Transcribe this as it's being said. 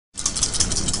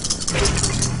Hello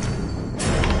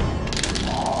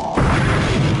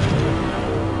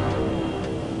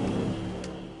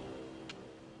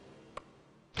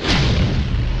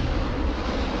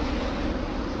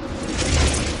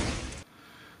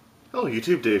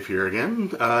YouTube, Dave here again.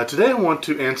 Today I want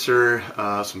to answer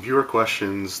some viewer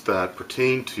questions that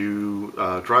pertain to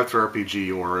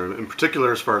DriveThruRPG, or in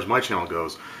particular, as far as my channel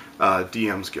goes,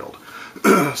 DM's Guild.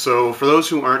 So for those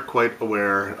who aren't quite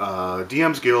aware,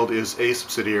 DM's Guild is a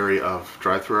subsidiary of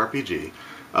DriveThruRPG,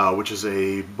 which is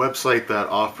a website that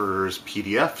offers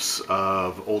PDFs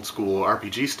of old school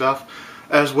RPG stuff,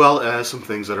 as well as some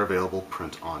things that are available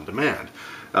print on demand.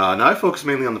 Now I focus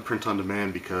mainly on the print on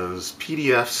demand because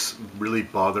PDFs really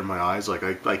bother my eyes.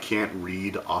 Like I can't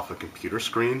read off a computer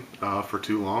screen for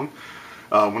too long.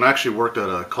 When I actually worked at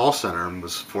a call center and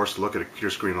was forced to look at a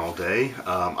computer screen all day,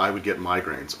 I would get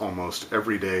migraines almost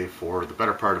every day for the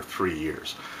better part of 3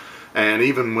 years. And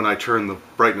even when I turned the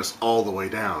brightness all the way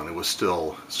down, it was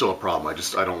still a problem. I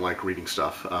don't like reading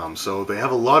stuff. So they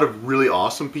have a lot of really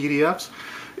awesome PDFs.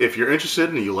 If you're interested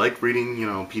and you like reading,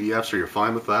 PDFs, or you're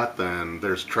fine with that, then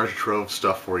there's treasure trove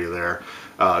stuff for you there.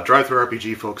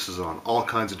 DriveThruRPG focuses on all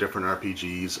kinds of different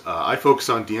RPGs. I focus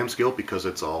on DM's Guild because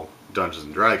it's all Dungeons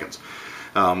and Dragons.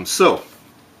 The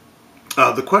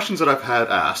questions that I've had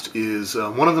asked is,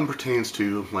 one of them pertains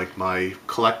to like my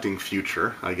collecting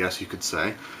future, I guess you could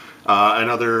say.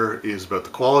 Another is about the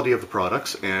quality of the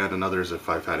products, and another is if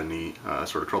I've had any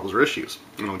sort of troubles or issues.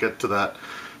 And I'll get to that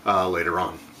later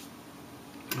on.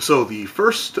 So the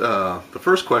first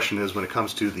question is, when it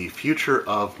comes to the future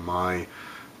of my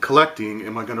collecting,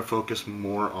 am I going to focus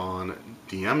more on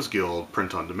DM's Guild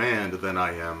print on demand than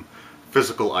I am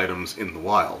physical items in the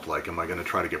wild? Like, am I going to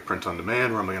try to get print on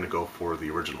demand, or am I going to go for the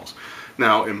originals?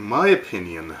 Now, in my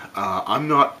opinion, I'm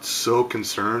not so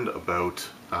concerned about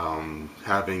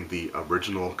having the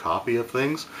original copy of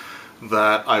things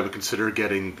that I would consider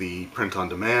getting the print on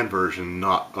demand version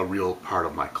not a real part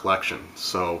of my collection.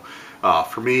 So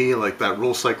for me, like that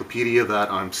rule cyclopedia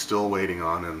that I'm still waiting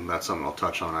on, and that's something I'll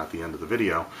touch on at the end of the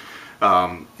video,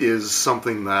 is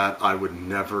something that I would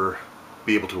never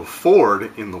be able to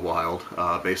afford in the wild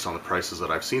based on the prices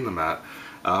that I've seen them at.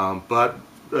 But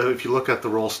if you look at the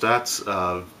Roll Stats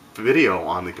video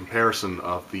on the comparison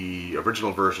of the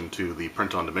original version to the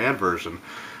print-on-demand version,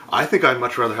 I think I'd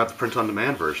much rather have the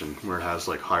print-on-demand version, where it has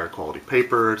like higher quality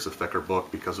paper, it's a thicker book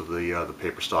because of the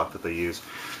paper stock that they use.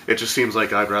 It just seems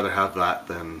like I'd rather have that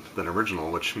than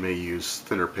original, which may use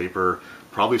thinner paper,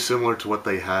 probably similar to what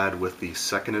they had with the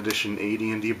second edition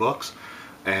AD&D books.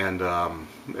 And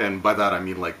by that I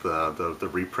mean like the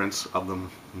reprints of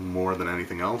them more than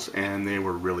anything else, and they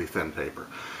were really thin paper.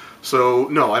 So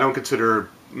no, I don't consider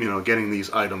getting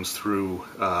these items through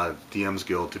DM's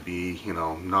Guild to be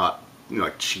not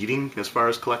like cheating as far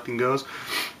as collecting goes.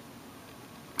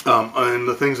 And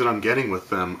the things that I'm getting with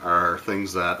them are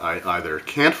things that I either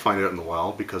can't find out in the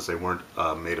wild because they weren't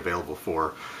made available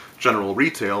for general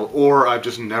retail, or I've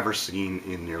just never seen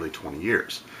in nearly 20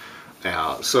 years.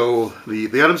 So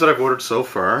the items that I've ordered so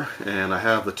far, and I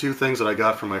have the two things that I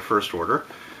got from my first order.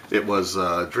 It was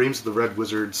Dreams of the Red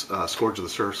Wizards, Scourge of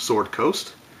the Sword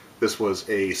Coast. This was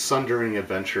a Sundering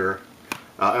adventure,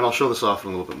 and I'll show this off in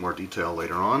a little bit more detail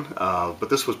later on. But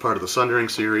this was part of the Sundering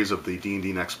series of the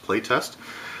D&D Next playtest,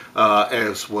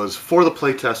 as was for the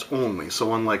playtest only.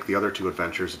 So unlike the other two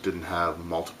adventures, it didn't have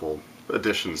multiple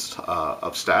additions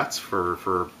of stats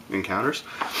for encounters.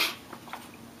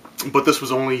 But this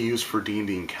was only used for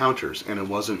D&D encounters, and it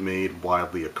wasn't made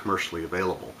widely commercially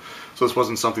available. So this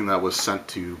wasn't something that was sent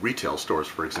to retail stores,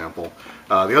 for example.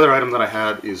 The other item that I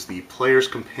had is the Player's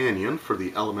Companion for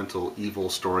the Elemental Evil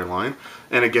storyline.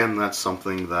 And again, that's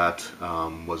something that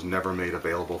was never made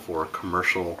available for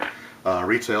commercial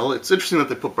retail. It's interesting that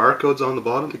they put barcodes on the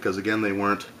bottom, because again, they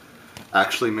weren't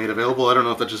actually made available. I don't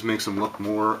know if that just makes them look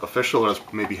more official, or that's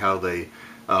maybe how they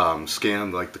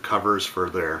scan like the covers for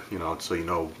their, so you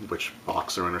know which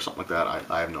box they're in or something like that.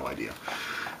 I have no idea.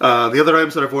 The other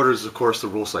items that I've ordered is, of course, the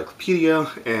Rule Cyclopedia,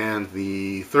 and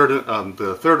the third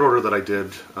order that I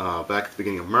did back at the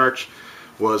beginning of March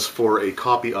was for a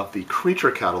copy of the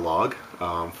Creature Catalog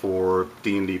for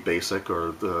D&D Basic,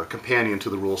 or the companion to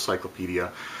the Rule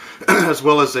Cyclopedia, as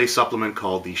well as a supplement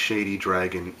called the Shady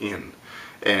Dragon Inn.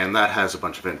 And that has a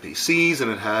bunch of NPCs,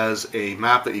 and it has a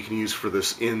map that you can use for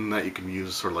this inn that you can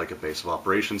use sort of like a base of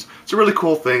operations. It's a really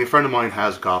cool thing. A friend of mine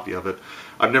has a copy of it.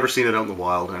 I've never seen it out in the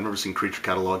wild. I've never seen Creature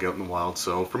Catalog out in the wild,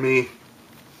 so for me,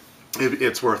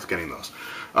 it's worth getting those.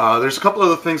 There's a couple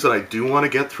other things that I do want to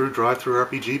get through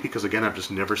DriveThruRPG, because again, I've just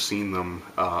never seen them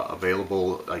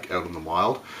available like out in the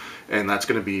wild. And that's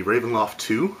going to be Ravenloft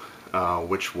 2,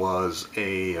 which was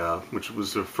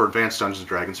for Advanced Dungeons and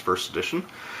Dragons First Edition,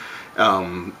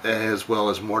 as well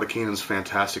as Mordenkainen's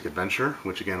Fantastic Adventure,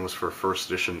 which again was for First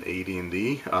Edition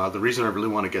AD&D. The reason I really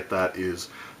want to get that is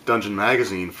Dungeon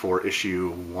Magazine for issue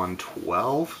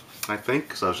 112, I think,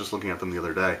 because I was just looking at them the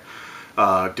other day,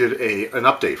 did an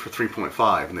update for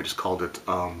 3.5, and they just called it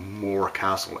More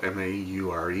Castle,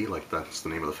 M-A-U-R-E, like that's the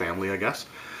name of the family, I guess.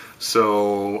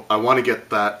 So I want to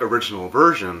get that original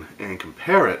version and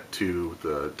compare it to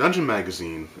the Dungeon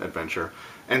Magazine adventure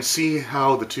and see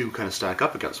how the two kind of stack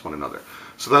up against one another.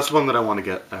 So that's one that I want to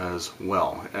get as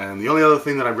well. And the only other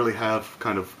thing that I really have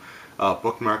kind of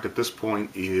bookmarked at this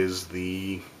point is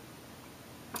the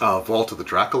Vault of the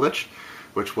Dracolich,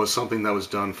 which was something that was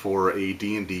done for a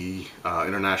D&D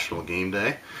International Game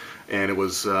Day. And it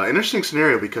was an interesting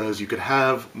scenario because you could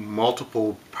have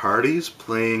multiple parties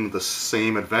playing the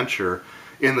same adventure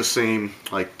in the same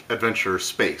adventure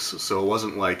space. So it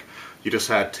wasn't like you just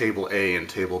had table A and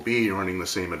table B running the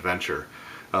same adventure.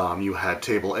 You had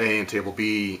table A and table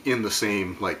B in the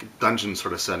same dungeon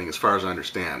sort of setting, as far as I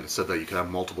understand. It said that you could have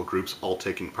multiple groups all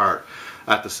taking part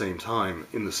at the same time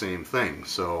in the same thing.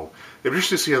 So it'd be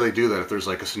interesting to see how they do that, if there's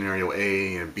a scenario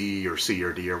A and B or C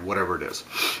or D or whatever it is.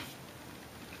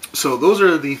 So those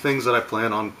are the things that I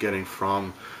plan on getting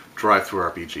from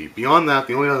DriveThruRPG. Beyond that,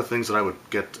 the only other things that I would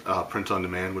get print on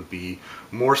demand would be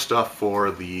more stuff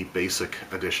for the basic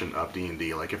edition of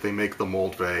D&D. Like if they make the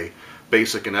Moldvay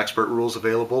basic and expert rules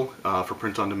available for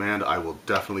print on demand, I will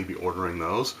definitely be ordering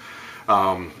those.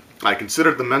 I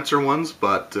considered the Mentzer ones,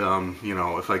 but you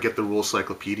know, if I get the Rule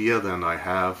Cyclopedia, then I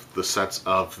have the sets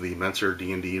of the Mentzer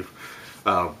D&D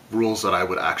rules that I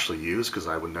would actually use, because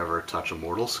I would never touch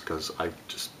Immortals, because I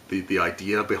just the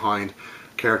idea behind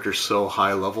characters so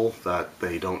high level that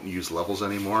they don't use levels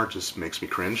anymore just makes me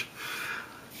cringe.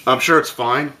 I'm sure it's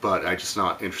fine, but I'm just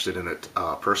not interested in it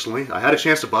personally. I had a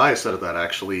chance to buy a set of that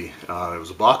actually. It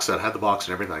was a box set, had the box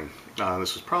and everything.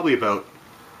 This was probably about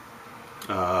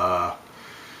 8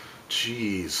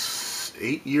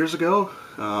 years ago.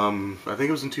 I think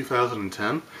it was in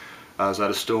 2010. I was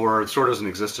at a store. The store doesn't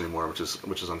exist anymore, which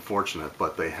is unfortunate.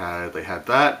 But they had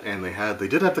that, and they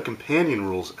did have the companion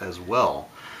rules as well.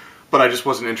 But I just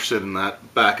wasn't interested in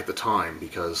that back at the time,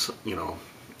 because you know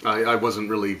I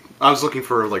wasn't really. I was looking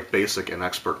for basic and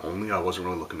expert only. I wasn't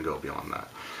really looking to go beyond that.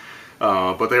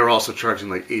 But they were also charging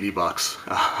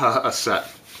 $80 a set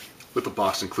with the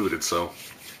box included, so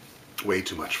way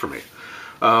too much for me.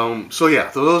 So yeah,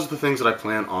 so those are the things that I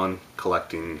plan on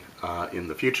collecting in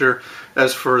the future.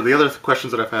 As for the other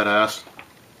questions that I've had asked,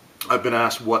 I've been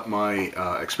asked what my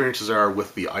experiences are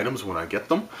with the items when I get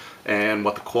them, and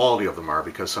what the quality of them are,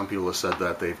 because some people have said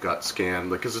that they've got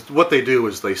scanned, because what they do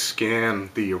is they scan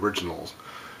the originals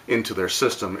into their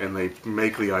system and they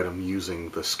make the item using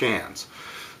the scans.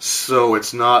 So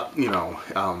it's not, you know,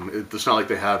 it's not like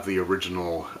they have the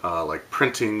original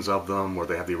printings of them, or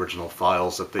they have the original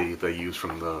files that they use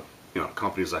from the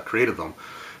companies that created them.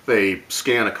 They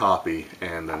scan a copy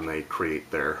and then they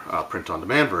create their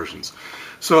print-on-demand versions.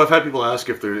 So I've had people ask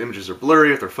if their images are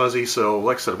blurry, if they're fuzzy. So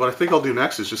like I said, what I think I'll do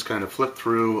next is just kind of flip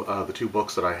through the two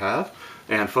books that I have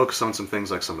and focus on some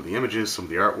things like some of the images, some of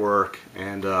the artwork,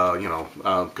 and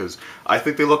because I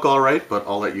think they look all right, but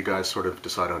I'll let you guys sort of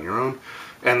decide on your own.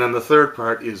 And then the third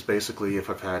part is basically if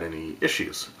I've had any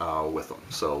issues with them.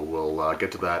 So we'll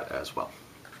get to that as well.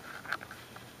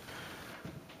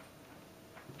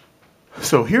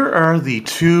 So here are the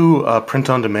two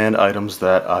print-on-demand items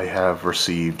that I have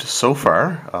received so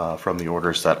far from the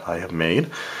orders that I have made.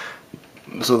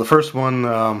 So the first one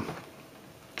that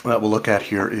we'll look at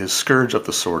here is Scourge of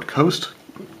the Sword Coast.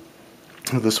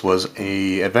 This was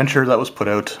an adventure that was put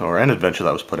out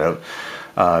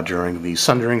during the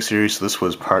Sundering series. So this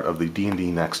was part of the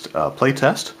D&D Next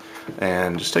playtest.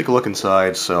 And just take a look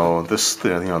inside. So this,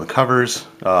 the covers,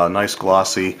 nice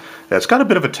glossy. It's got a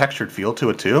bit of a textured feel to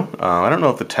it too. I don't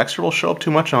know if the texture will show up too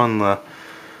much on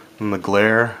the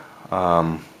glare,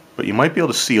 but you might be able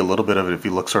to see a little bit of it if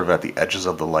you look sort of at the edges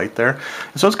of the light there.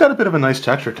 So it's got a bit of a nice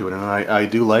texture to it, and I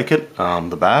do like it.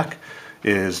 The back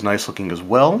is nice looking as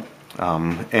well.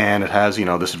 And it has,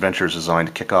 this adventure is designed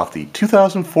to kick off the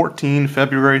 2014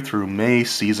 February through May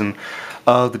season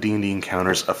of the D&D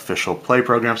Encounters official play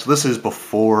program. So this is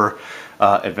before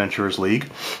Adventurers League.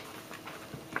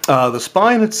 The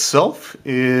spine itself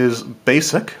is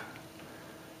basic.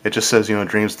 It just says,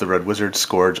 Dreams of the Red Wizard,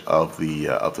 Scourge of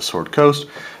the Sword Coast.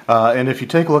 And if you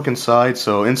take a look inside,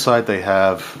 so inside they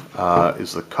have,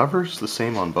 is the covers the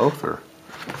same on both, or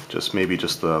maybe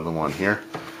just the one here?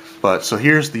 But so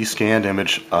here's the scanned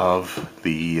image of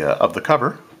the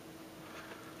cover,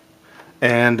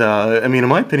 And I mean, in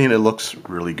my opinion, it looks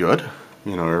really good.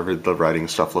 You know, the writing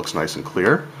stuff looks nice and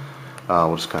clear.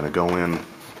 We'll just kind of go in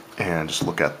and just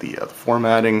look at the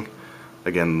formatting.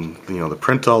 Again, you know, the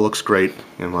print all looks great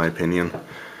in my opinion.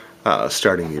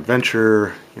 Starting the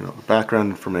adventure, you know, the background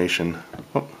information.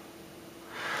 Oh.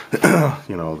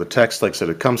 You know, the text, like I said,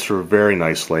 it comes through very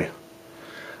nicely.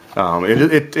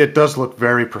 It does look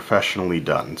very professionally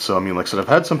done. So, I mean, like I said, I've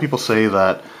had some people say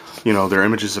that, you know, their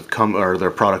images have come, or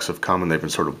their products have come and they've been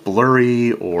sort of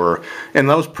blurry, and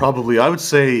that was probably, I would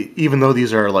say, even though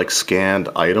these are like scanned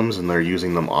items and they're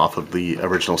using them off of the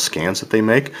original scans that they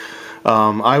make,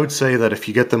 I would say that if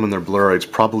you get them and they're blurry, it's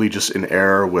probably just an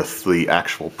error with the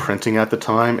actual printing at the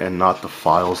time and not the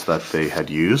files that they had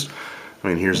used. I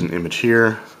mean, here's an image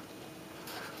here.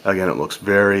 Again, it looks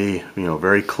very, you know,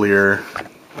 very clear.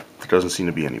 There doesn't seem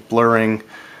to be any blurring.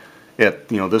 You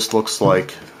know, this looks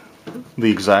like the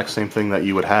exact same thing that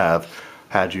you would have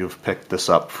had you have picked this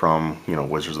up from, you know,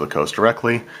 Wizards of the Coast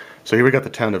directly. So here we got the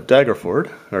town of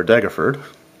Daggerford,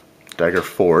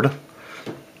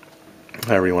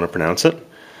 however you want to pronounce it.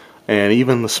 And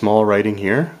even the small writing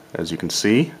here, as you can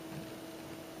see,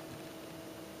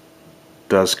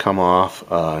 does come off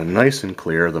nice and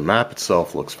clear. The map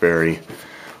itself looks very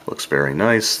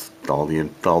nice. All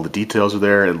the details are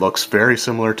there. It looks very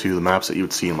similar to the maps that you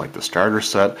would see in like the starter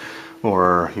set,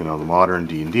 or, you know, the modern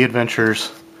D&D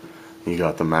adventures. You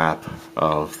got the map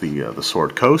of the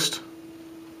Sword Coast,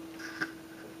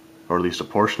 or at least a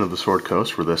portion of the Sword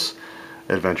Coast where this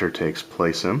adventure takes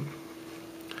place in,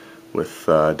 with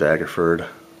Daggerford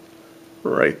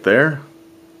right there.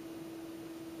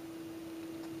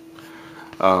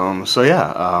 So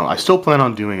yeah, I still plan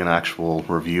on doing an actual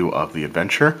review of the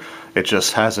adventure. It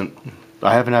just hasn't,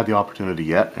 I haven't had the opportunity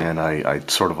yet, and I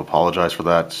sort of apologize for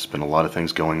that. There's been a lot of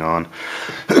things going on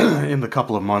in the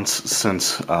couple of months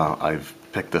since I've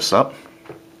picked this up.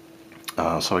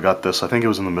 So I got this, I think it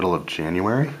was in the middle of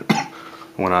January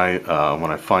when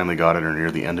I finally got it, or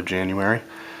near the end of January.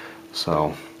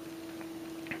 So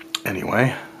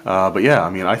anyway, but yeah, I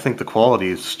mean, I think the quality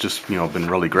has just, you know, been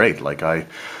really great.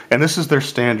 And this is their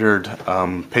standard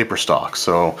paper stock.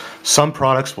 So some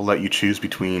products will let you choose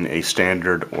between a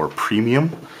standard or premium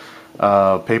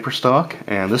paper stock,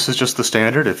 and this is just the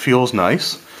standard. It feels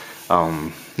nice.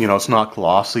 You know, it's not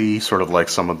glossy, sort of like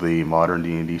some of the modern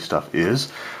D&D stuff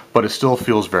is, but it still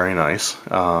feels very nice.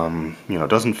 You know, it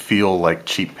doesn't feel like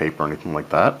cheap paper or anything like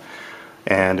that.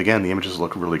 And again, the images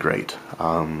look really great.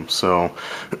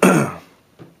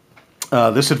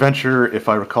 This adventure, if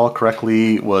I recall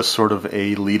correctly, was sort of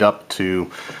a lead up to,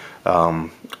 I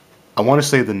want to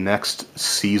say the next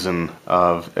season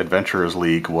of Adventurers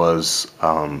League was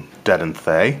Dead and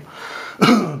Thay,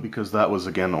 because that was,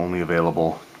 again, only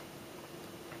available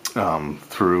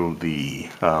through the,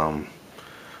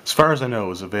 as far as I know, it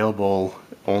was available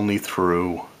only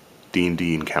through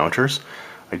D&D Encounters.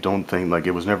 I don't think, like,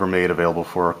 it was never made available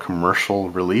for a commercial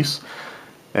release.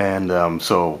 And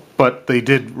but they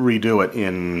did redo it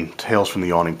in Tales from the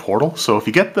Yawning Portal. So if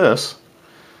you get this,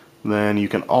 then you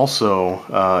can also,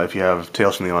 if you have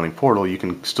Tales from the Yawning Portal, you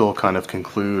can still kind of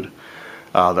conclude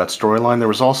that storyline. There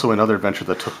was also another adventure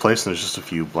that took place, and there's just a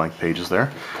few blank pages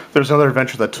there. There's another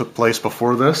adventure that took place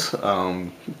before this. It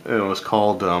was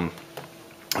called, I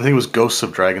think it was Ghosts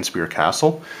of Dragonspear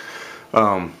Castle.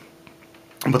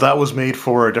 But that was made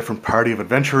for a different party of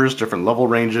adventurers, different level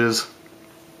ranges.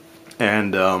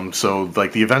 And so,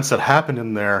 like, the events that happened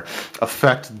in there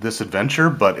affect this adventure,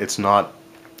 but it's not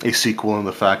a sequel in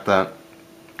the fact that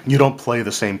you don't play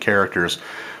the same characters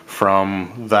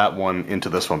from that one into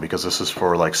this one, because this is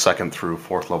for, like, 2nd through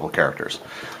 4th level characters.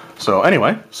 So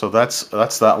anyway, so that's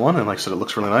that one, and like I said, it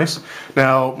looks really nice.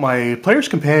 Now, my Player's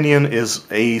Companion is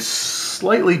a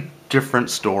slightly different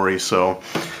story. So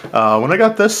when I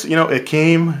got this, you know, it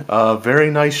came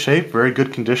very nice shape, very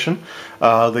good condition.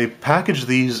 They package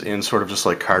these in sort of just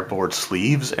like cardboard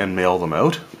sleeves and mail them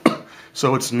out.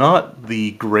 So it's not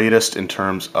the greatest in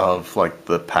terms of like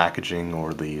the packaging,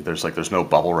 or there's no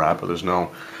bubble wrap, or there's no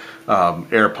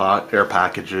air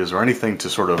packages or anything to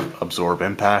sort of absorb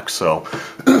impact. So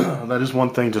that is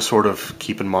one thing to sort of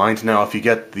keep in mind. Now, if you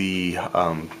get the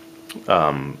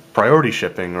priority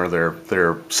shipping, or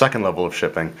their second level of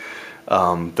shipping,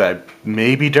 that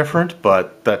may be different,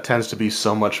 but that tends to be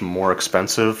so much more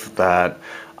expensive that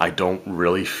I don't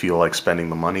really feel like spending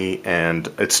the money, and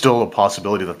it's still a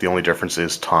possibility that the only difference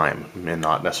is time and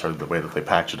not necessarily the way that they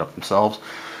package it up themselves.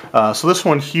 So this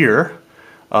one here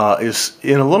is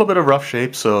in a little bit of rough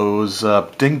shape, so it was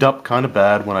dinged up kind of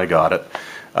bad when I got it.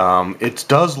 It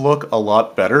does look a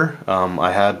lot better.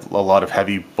 I had a lot of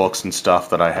heavy books and stuff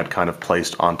that I had kind of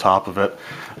placed on top of it.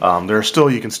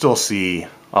 You can still see,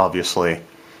 obviously,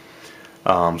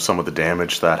 some of the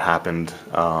damage that happened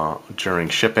during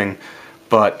shipping,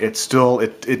 but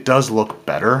it does look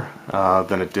better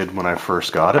than it did when I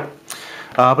first got it.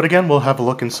 But again, we'll have a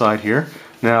look inside here.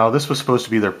 Now, this was supposed to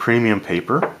be their premium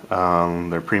paper,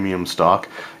 their premium stock.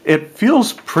 It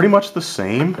feels pretty much the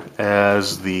same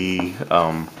as the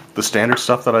standard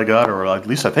stuff that I got, or at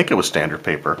least I think it was standard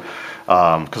paper,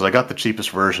 because I got the cheapest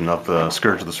version of the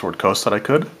Scourge of the Sword Coast that I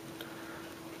could.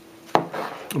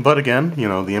 But again, you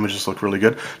know, the images look really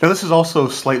good. Now, this is also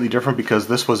slightly different because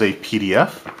this was a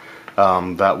PDF.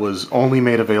 That was only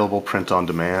made available print on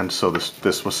demand, so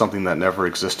this was something that never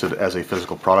existed as a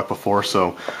physical product before.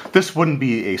 So this wouldn't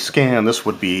be a scan, this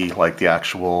would be like the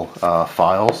actual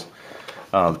files,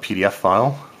 the PDF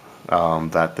file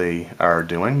that they are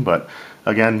doing. But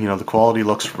again, you know, the quality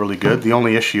looks really good. The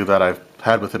only issue that I've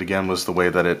had with it again was the way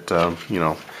that it you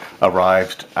know,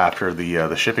 arrived after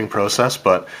the shipping process.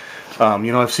 But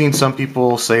you know, I've seen some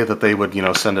people say that they would, you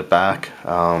know, send it back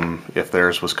if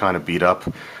theirs was kind of beat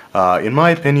up. In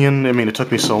my opinion, I mean, it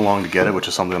took me so long to get it, which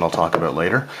is something I'll talk about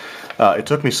later. It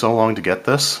took me so long to get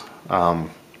this. Like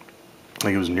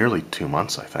it was nearly 2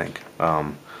 months, I think,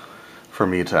 for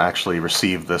me to actually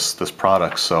receive this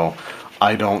product. So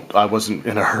I wasn't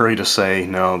in a hurry to say,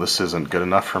 no, this isn't good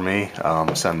enough for me.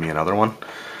 Send me another one.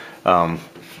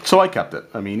 So I kept it.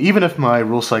 I mean, even if my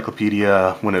Rule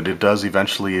Cyclopedia, when it does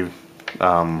eventually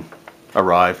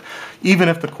arrive, even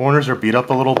if the corners are beat up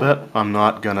a little bit, I'm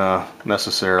not gonna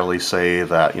necessarily say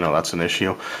that, you know, that's an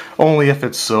issue. Only if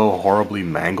it's so horribly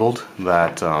mangled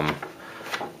that,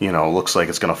 you know, looks like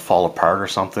it's gonna fall apart or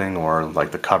something, or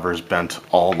like the cover's bent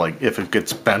like if it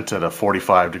gets bent at a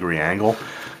 45-degree angle,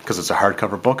 because it's a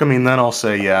hardcover book, I mean, then I'll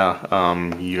say, yeah,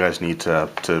 you guys need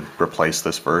to replace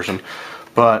this version.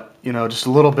 But, you know, just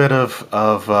a little bit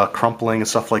of crumpling and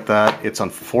stuff like that, it's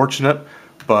unfortunate,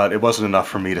 but it wasn't enough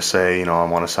for me to say, you know, I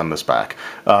want to send this back.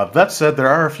 That said, there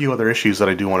are a few other issues that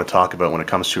I do want to talk about when it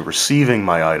comes to receiving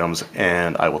my items,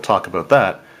 and I will talk about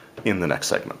that in the next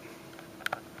segment.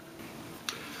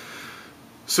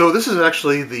 So this is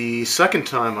actually the second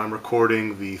time I'm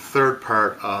recording the third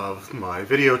part of my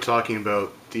video talking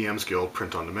about DM's Guild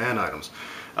print-on-demand items.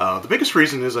 The biggest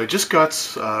reason is I just got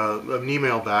an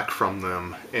email back from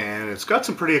them, and it's got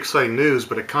some pretty exciting news,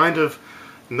 but it kind of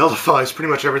nullifies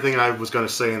pretty much everything I was going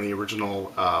to say in the original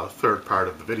third part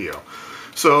of the video.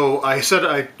 So I said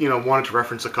I wanted to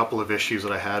reference a couple of issues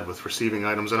that I had with receiving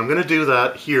items, and I'm going to do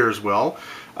that here as well.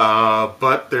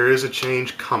 But there is a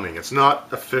change coming. It's not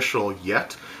official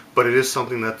yet, but it is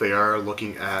something that they are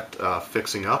looking at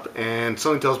fixing up, and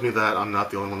something tells me that I'm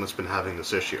not the only one that's been having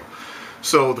this issue.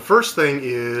 So the first thing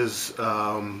is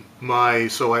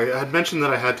so I had mentioned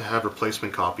that I had to have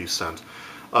replacement copies sent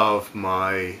of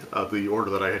the order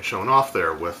that I had shown off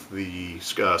there with the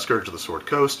Scourge of the Sword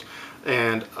Coast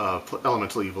and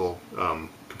Elemental Evil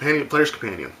Player's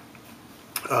Companion.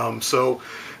 So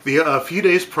a few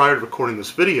days prior to recording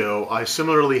this video, I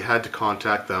similarly had to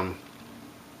contact them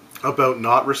about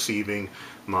not receiving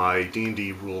my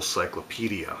D&D Rules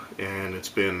Cyclopedia, and it's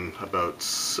been about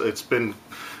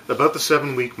the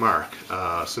 7-week mark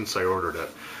since I ordered it,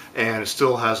 and it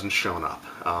still hasn't shown up.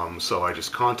 So I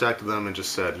just contacted them and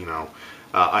just said, you know,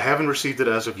 I haven't received it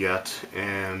as of yet,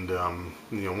 and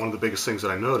you know, one of the biggest things that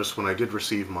I noticed when I did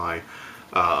receive my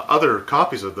other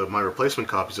copies of my replacement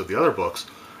copies of the other books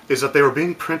is that they were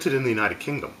being printed in the United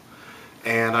Kingdom.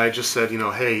 And I just said, you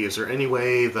know, hey, is there any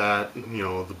way that, you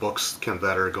know, the books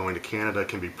that are going to Canada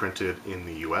can be printed in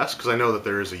the U.S.? Because I know that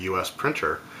there is a U.S.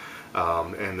 printer,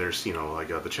 and there's, you know, like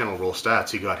the Channel Roll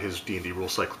Stats, he got his D&D Rule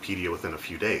Cyclopedia within a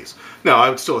few days. Now, I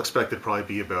would still expect it'd probably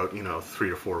be about, you know, 3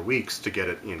 to 4 weeks to get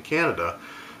it in Canada,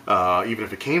 even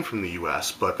if it came from the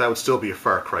U.S., but that would still be a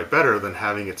far cry better than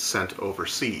having it sent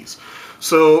overseas.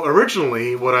 So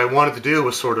originally, what I wanted to do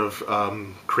was sort of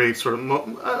create sort of,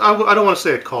 I don't want to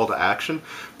say a call to action,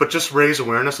 but just raise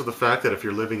awareness of the fact that if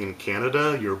you're living in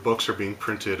Canada, your books are being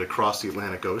printed across the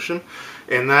Atlantic Ocean,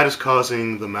 and that is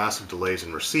causing the massive delays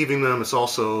in receiving them. It's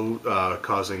also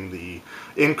causing the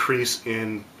increase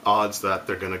in odds that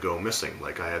they're going to go missing.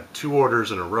 Like I had 2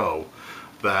 orders in a row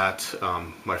that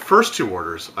my first 2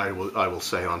 orders, I will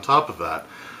say on top of that,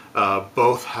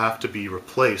 both have to be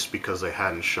replaced because they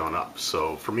hadn't shown up.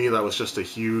 So for me, that was just a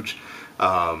huge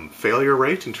failure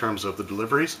rate in terms of the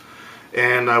deliveries.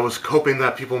 And I was hoping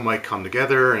that people might come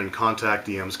together and contact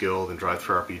DM's Guild and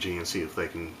DriveThruRPG and see if they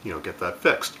can, you know, get that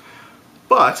fixed.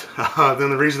 But then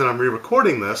the reason that I'm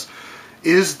re-recording this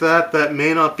is that that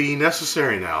may not be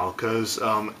necessary now, because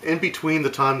in between the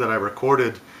time that I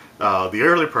recorded the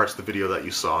earlier parts of the video that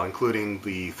you saw, including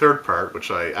the third part,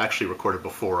 which I actually recorded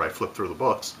before I flipped through the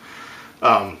books,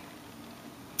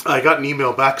 I got an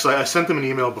email back, because I sent them an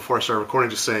email before I started recording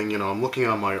just saying, I'm looking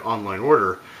on my online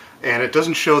order, and it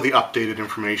doesn't show the updated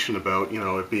information about,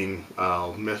 it being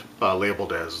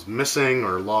labeled as missing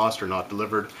or lost or not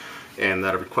delivered, and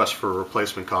that a request for a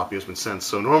replacement copy has been sent.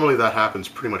 So normally that happens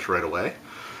pretty much right away,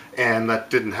 and that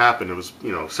didn't happen. It was,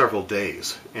 several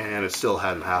days, and it still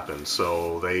hadn't happened.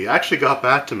 So they actually got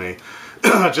back to me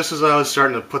just as I was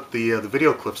starting to put the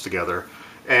video clips together.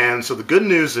 And so the good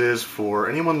news is, for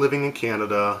anyone living in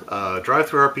Canada,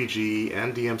 DriveThruRPG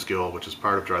and DM's Guild, which is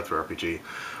part of DriveThruRPG,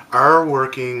 are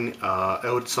working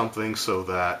out something so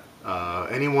that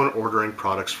anyone ordering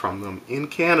products from them in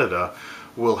Canada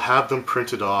will have them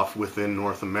printed off within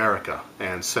North America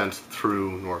and sent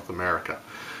through North America.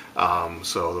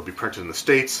 So they'll be printed in the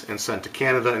States and sent to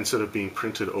Canada instead of being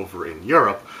printed over in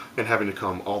Europe and having to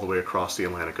come all the way across the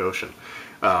Atlantic Ocean.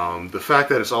 The fact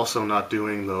that it's also not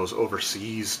doing those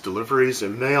overseas deliveries, it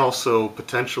may also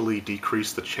potentially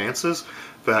decrease the chances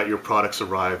that your products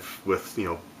arrive with,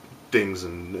 dings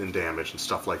and damage and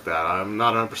stuff like that. I'm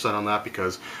not 100% on that,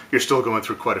 because you're still going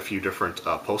through quite a few different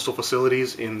postal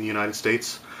facilities in the United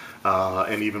States,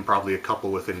 and even probably a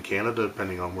couple within Canada,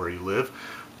 depending on where you live.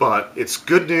 But it's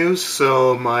good news.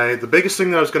 So the biggest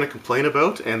thing that I was going to complain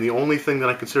about, and the only thing that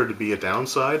I consider to be a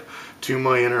downside to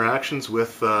my interactions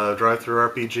with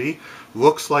DriveThruRPG,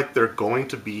 looks like they're going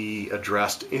to be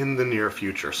addressed in the near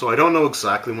future. So I don't know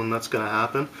exactly when that's going to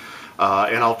happen.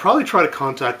 And I'll probably try to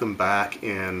contact them back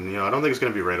in, I don't think it's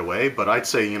going to be right away, but I'd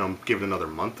say, give it another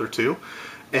month or two.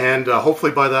 And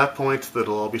hopefully by that point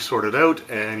that'll all be sorted out,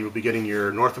 and you'll be getting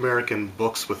your North American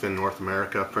books within North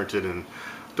America printed and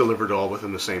delivered all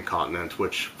within the same continent,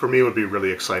 which for me would be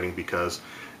really exciting, because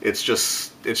it's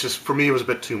just for me it was a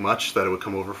bit too much that it would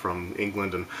come over from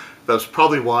England, and that's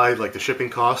probably why the shipping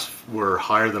costs were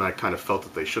higher than I kind of felt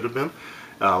that they should have been.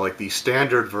 Like the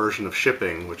standard version of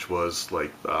shipping, which was I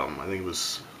think it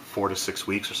was 4 to 6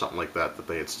 weeks or something like that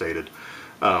they had stated.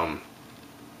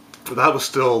 That was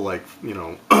still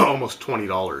almost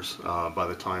 $20 by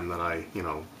the time that I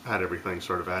had everything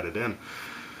sort of added in.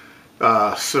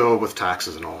 So with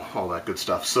taxes and all that good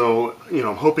stuff. So,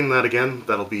 I'm hoping that, again,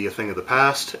 that'll be a thing of the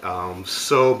past.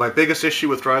 So my biggest issue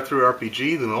with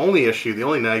DriveThruRPG, the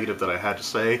only negative that I had to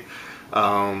say,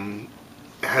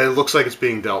 it looks like it's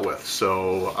being dealt with.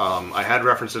 So I had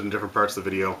referenced it in different parts of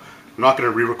the video. I'm not going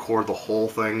to re-record the whole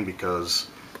thing, because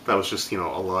that was just, a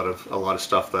lot of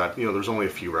stuff that, there's only a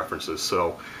few references.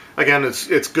 So again,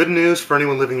 it's good news for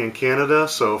anyone living in Canada.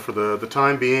 So for the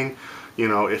time being,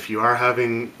 if you are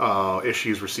having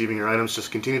issues receiving your items,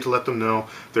 just continue to let them know.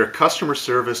 Their customer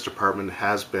service department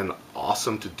has been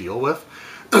awesome to deal with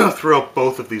throughout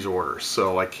both of these orders,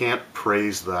 so I can't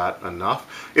praise that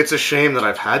enough. It's a shame that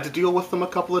I've had to deal with them a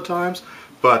couple of times,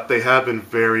 but they have been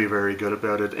very, very good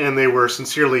about it, and they were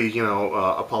sincerely,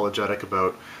 apologetic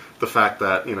about the fact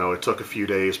that it took a few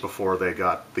days before they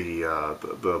got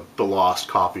the lost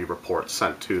copy report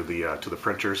sent to the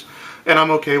printers, and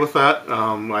I'm okay with that.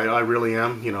 I really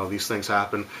am. These things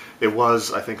happen. It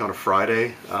was, I think, on a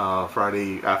Friday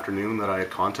afternoon that I had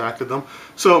contacted them,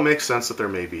 so it makes sense that there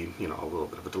may be a little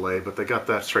bit of a delay, but they got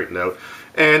that straightened out,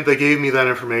 and they gave me that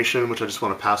information, which I just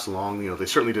want to pass along. They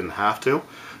certainly didn't have to.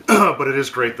 But it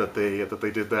is great that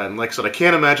they did that, and like I said, I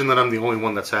can't imagine that I'm the only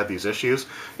one that's had these issues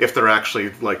if they're actually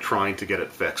trying to get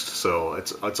it fixed. So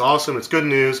it's awesome, it's good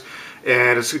news,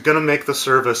 and it's going to make the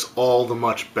service all the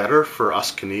much better for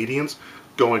us Canadians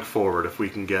going forward if we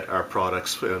can get our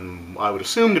products, and I would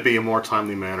assume to be a more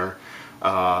timely manner,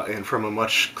 and from a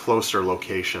much closer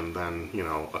location than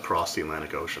across the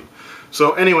Atlantic Ocean.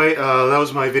 So anyway, that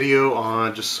was my video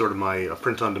on just sort of my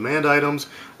print-on-demand items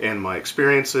and my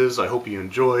experiences. I hope you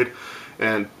enjoyed.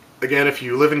 And again, if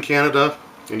you live in Canada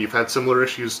and you've had similar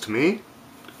issues to me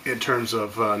in terms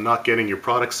of not getting your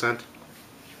products sent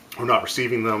or not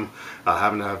receiving them,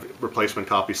 having to have replacement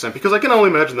copies sent, because I can only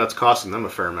imagine that's costing them a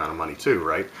fair amount of money too,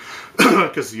 right?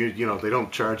 Because they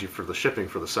don't charge you for the shipping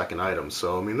for the second item.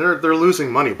 So I mean, they're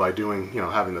losing money by doing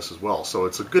having this as well. So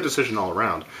it's a good decision all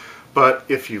around. But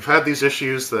if you've had these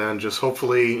issues, then just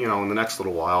hopefully, in the next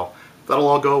little while, that'll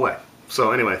all go away.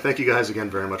 So anyway, thank you guys again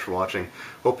very much for watching.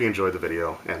 Hope you enjoyed the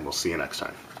video, and we'll see you next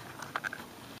time.